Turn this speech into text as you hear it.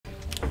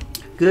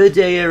Good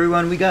day,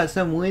 everyone. We got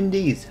some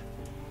Wendy's.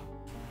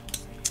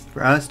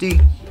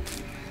 Frosty.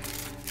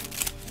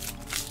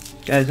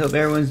 Guys, hope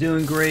everyone's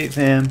doing great,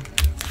 fam.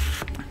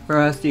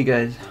 Frosty,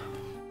 guys.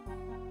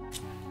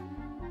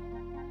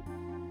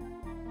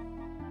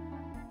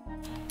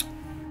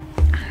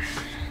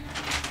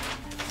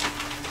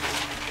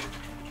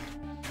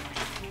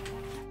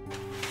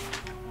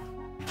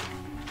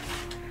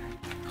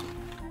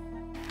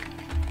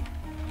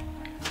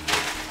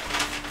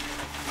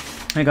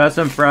 I got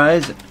some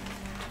fries.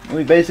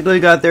 We basically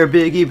got their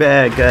biggie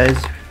bag,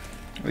 guys.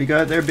 We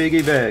got their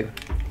biggie bag.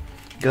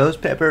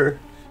 Ghost pepper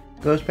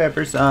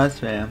sauce,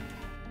 fam.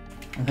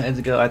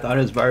 Let's go. I thought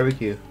it was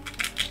barbecue.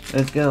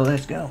 Let's go,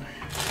 let's go.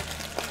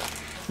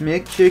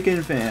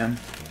 McChicken, fam.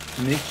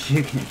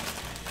 McChicken.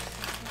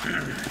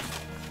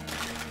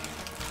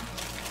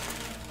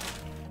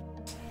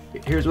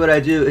 Here's what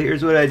I do,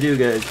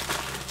 guys.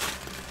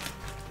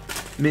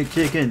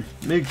 McChicken.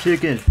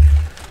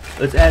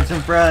 Let's add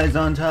some fries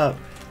on top.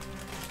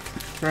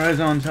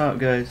 Fries on top,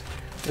 guys.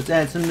 Let's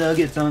add some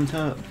nuggets on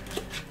top.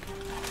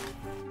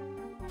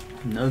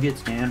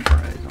 Nuggets and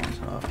fries on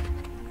top.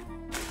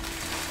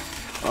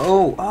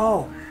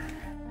 Oh!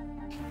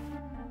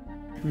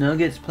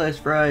 Nuggets plus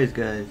fries,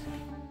 guys.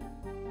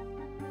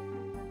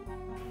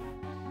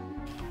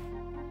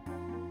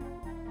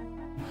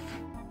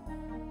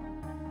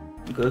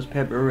 Ghost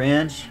pepper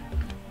ranch.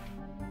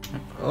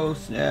 Oh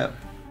snap.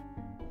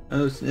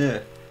 Oh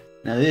snap.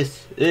 Now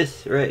this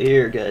right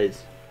here,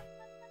 guys.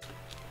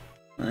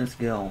 Let's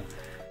go.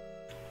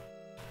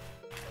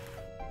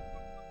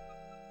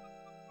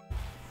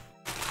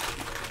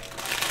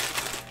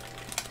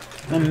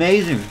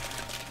 Amazing.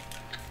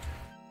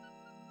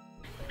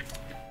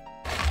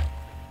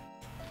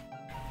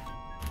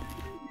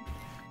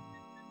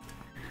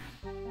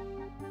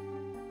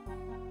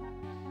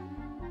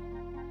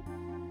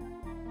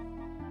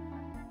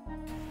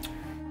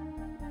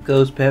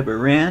 Ghost pepper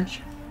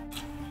ranch.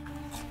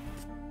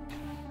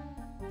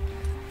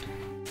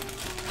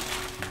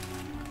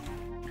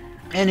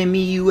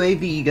 Enemy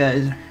UAV,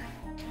 guys.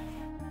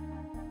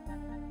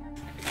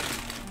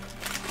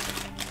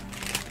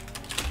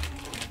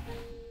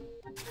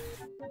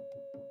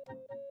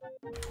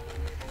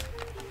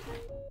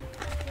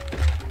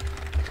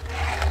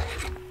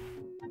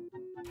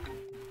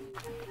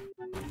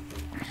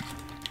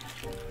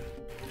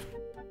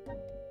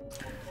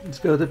 Let's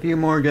go with a few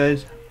more,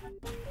 guys.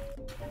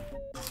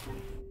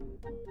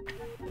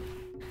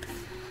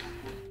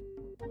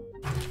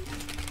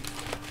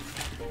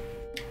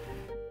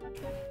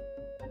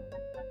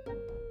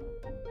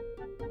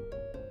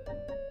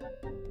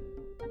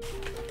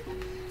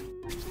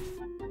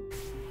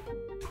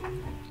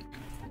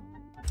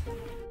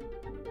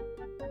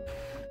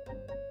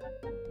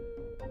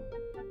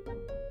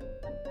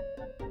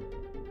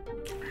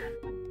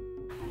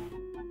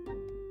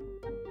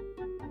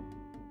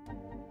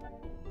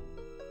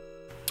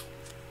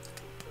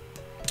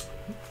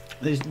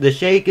 The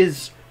shake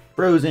is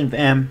frozen,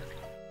 fam.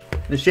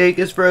 The shake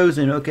is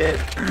frozen, okay?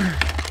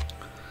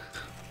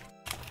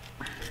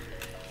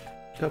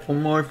 Couple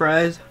more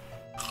fries.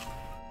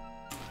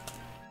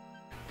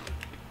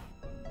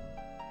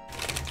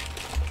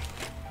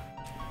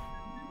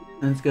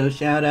 Let's go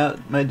shout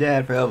out my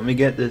dad for helping me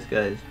get this,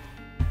 guys.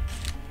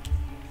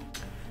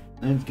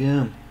 Let's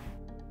go.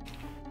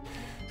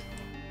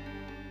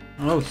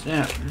 Oh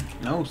snap.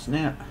 Oh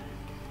snap.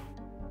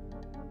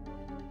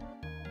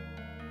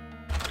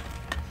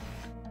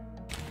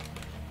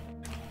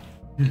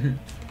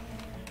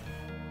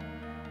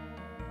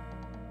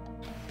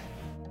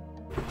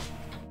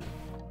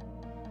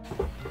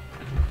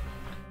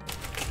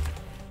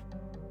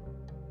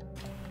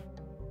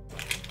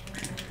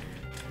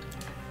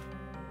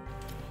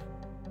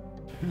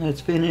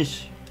 Let's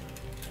finish.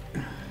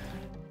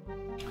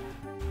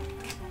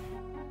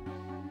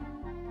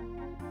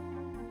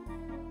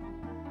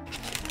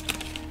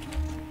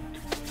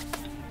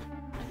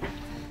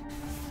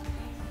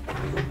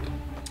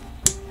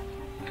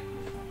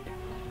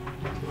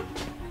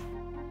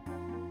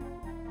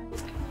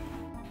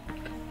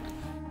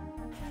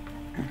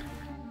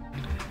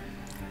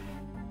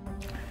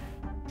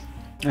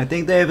 I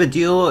think they have a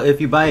deal. If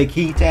you buy a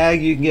key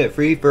tag, you can get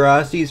free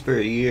Frosties for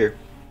a year.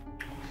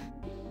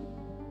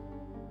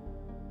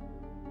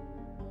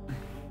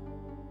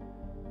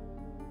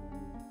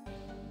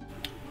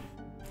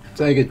 It's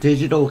like a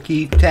digital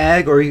key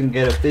tag, or you can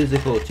get a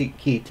physical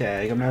key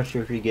tag. I'm not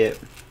sure if you get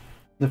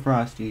the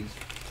Frosties.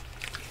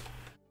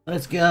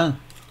 Let's go.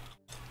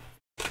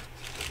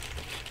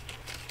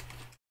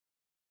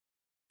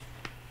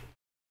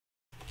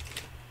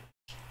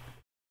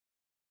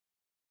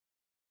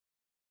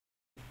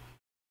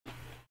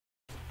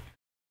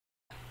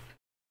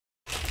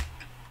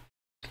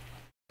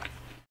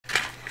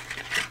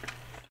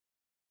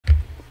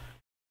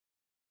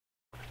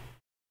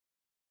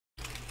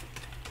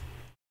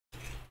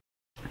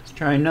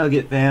 Try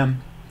nugget,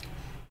 fam.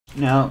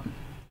 Now,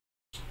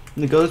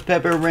 the ghost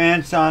pepper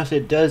ranch sauce,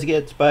 it does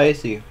get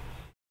spicy.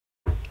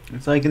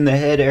 It's like in the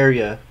head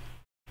area.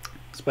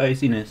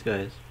 Spiciness,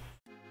 guys.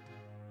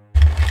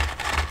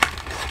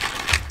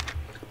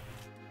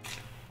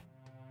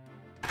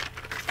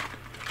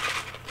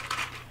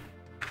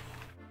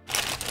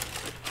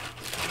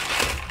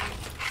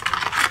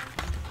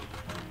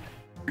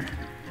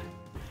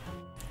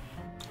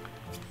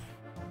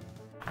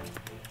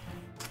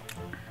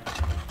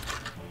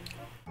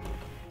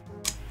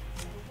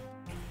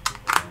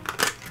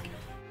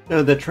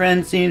 So the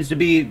trend seems to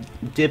be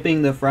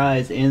dipping the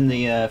fries in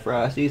the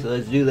frosty, so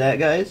let's do that,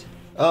 guys.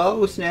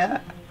 Oh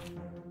snap!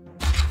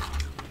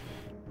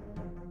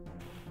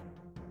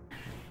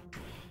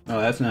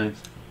 Oh, that's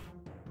nice.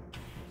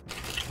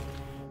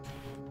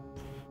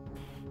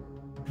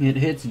 It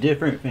hits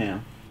different,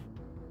 fam.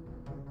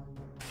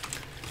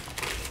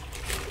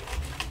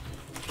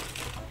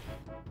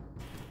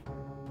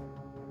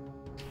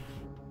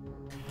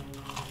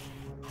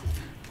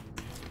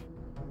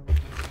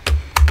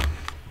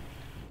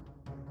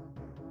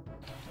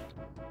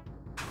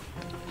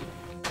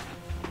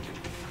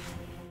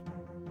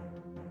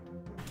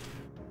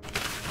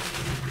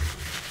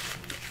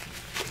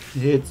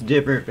 It's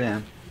different,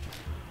 fam.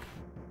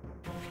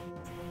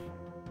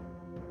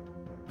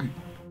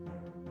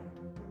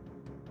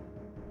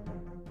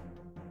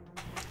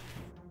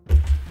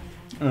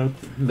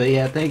 But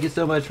yeah, thank you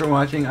so much for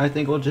watching. I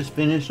think we'll just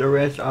finish the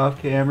rest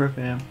off camera,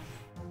 fam.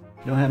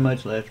 Don't have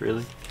much left,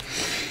 really.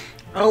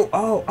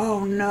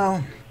 Oh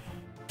no.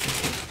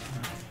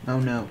 Oh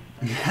no.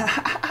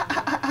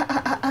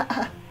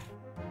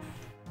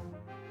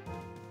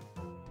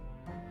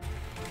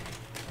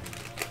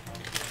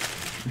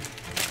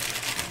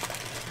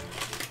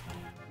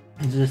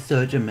 It's just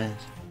such a mess.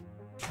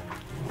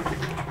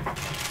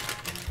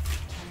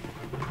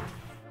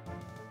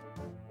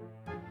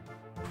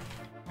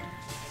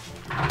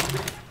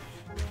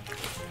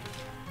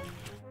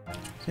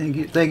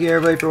 Thank you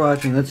everybody for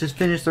watching. Let's just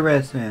finish the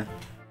rest, man.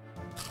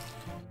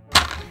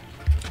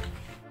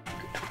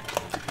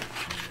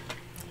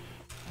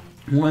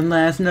 One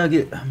last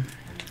nugget.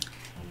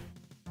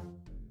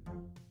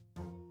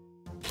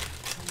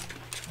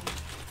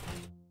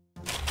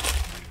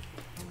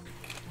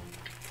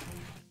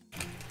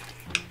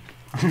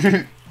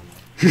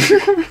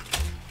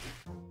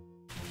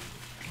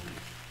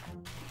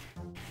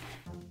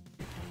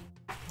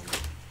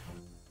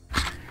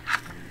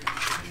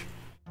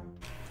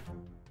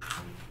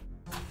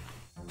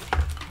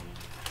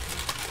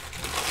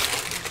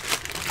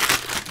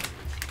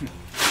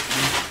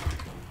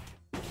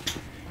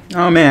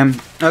 Oh man,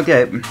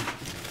 okay.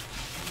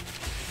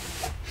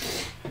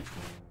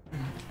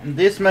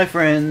 This, my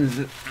friends,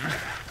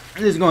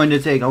 is going to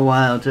take a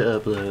while to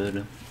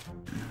upload.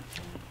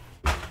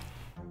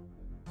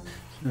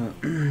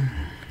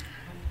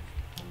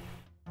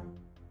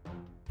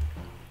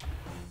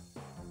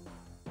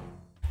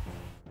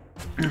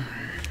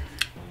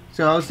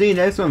 So I'll see you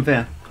next one,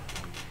 fam.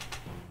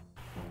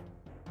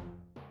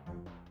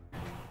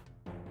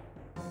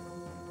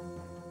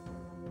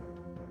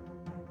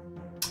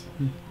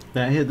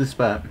 That hit the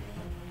spot.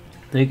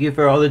 Thank you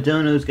for all the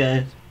donos,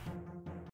 guys.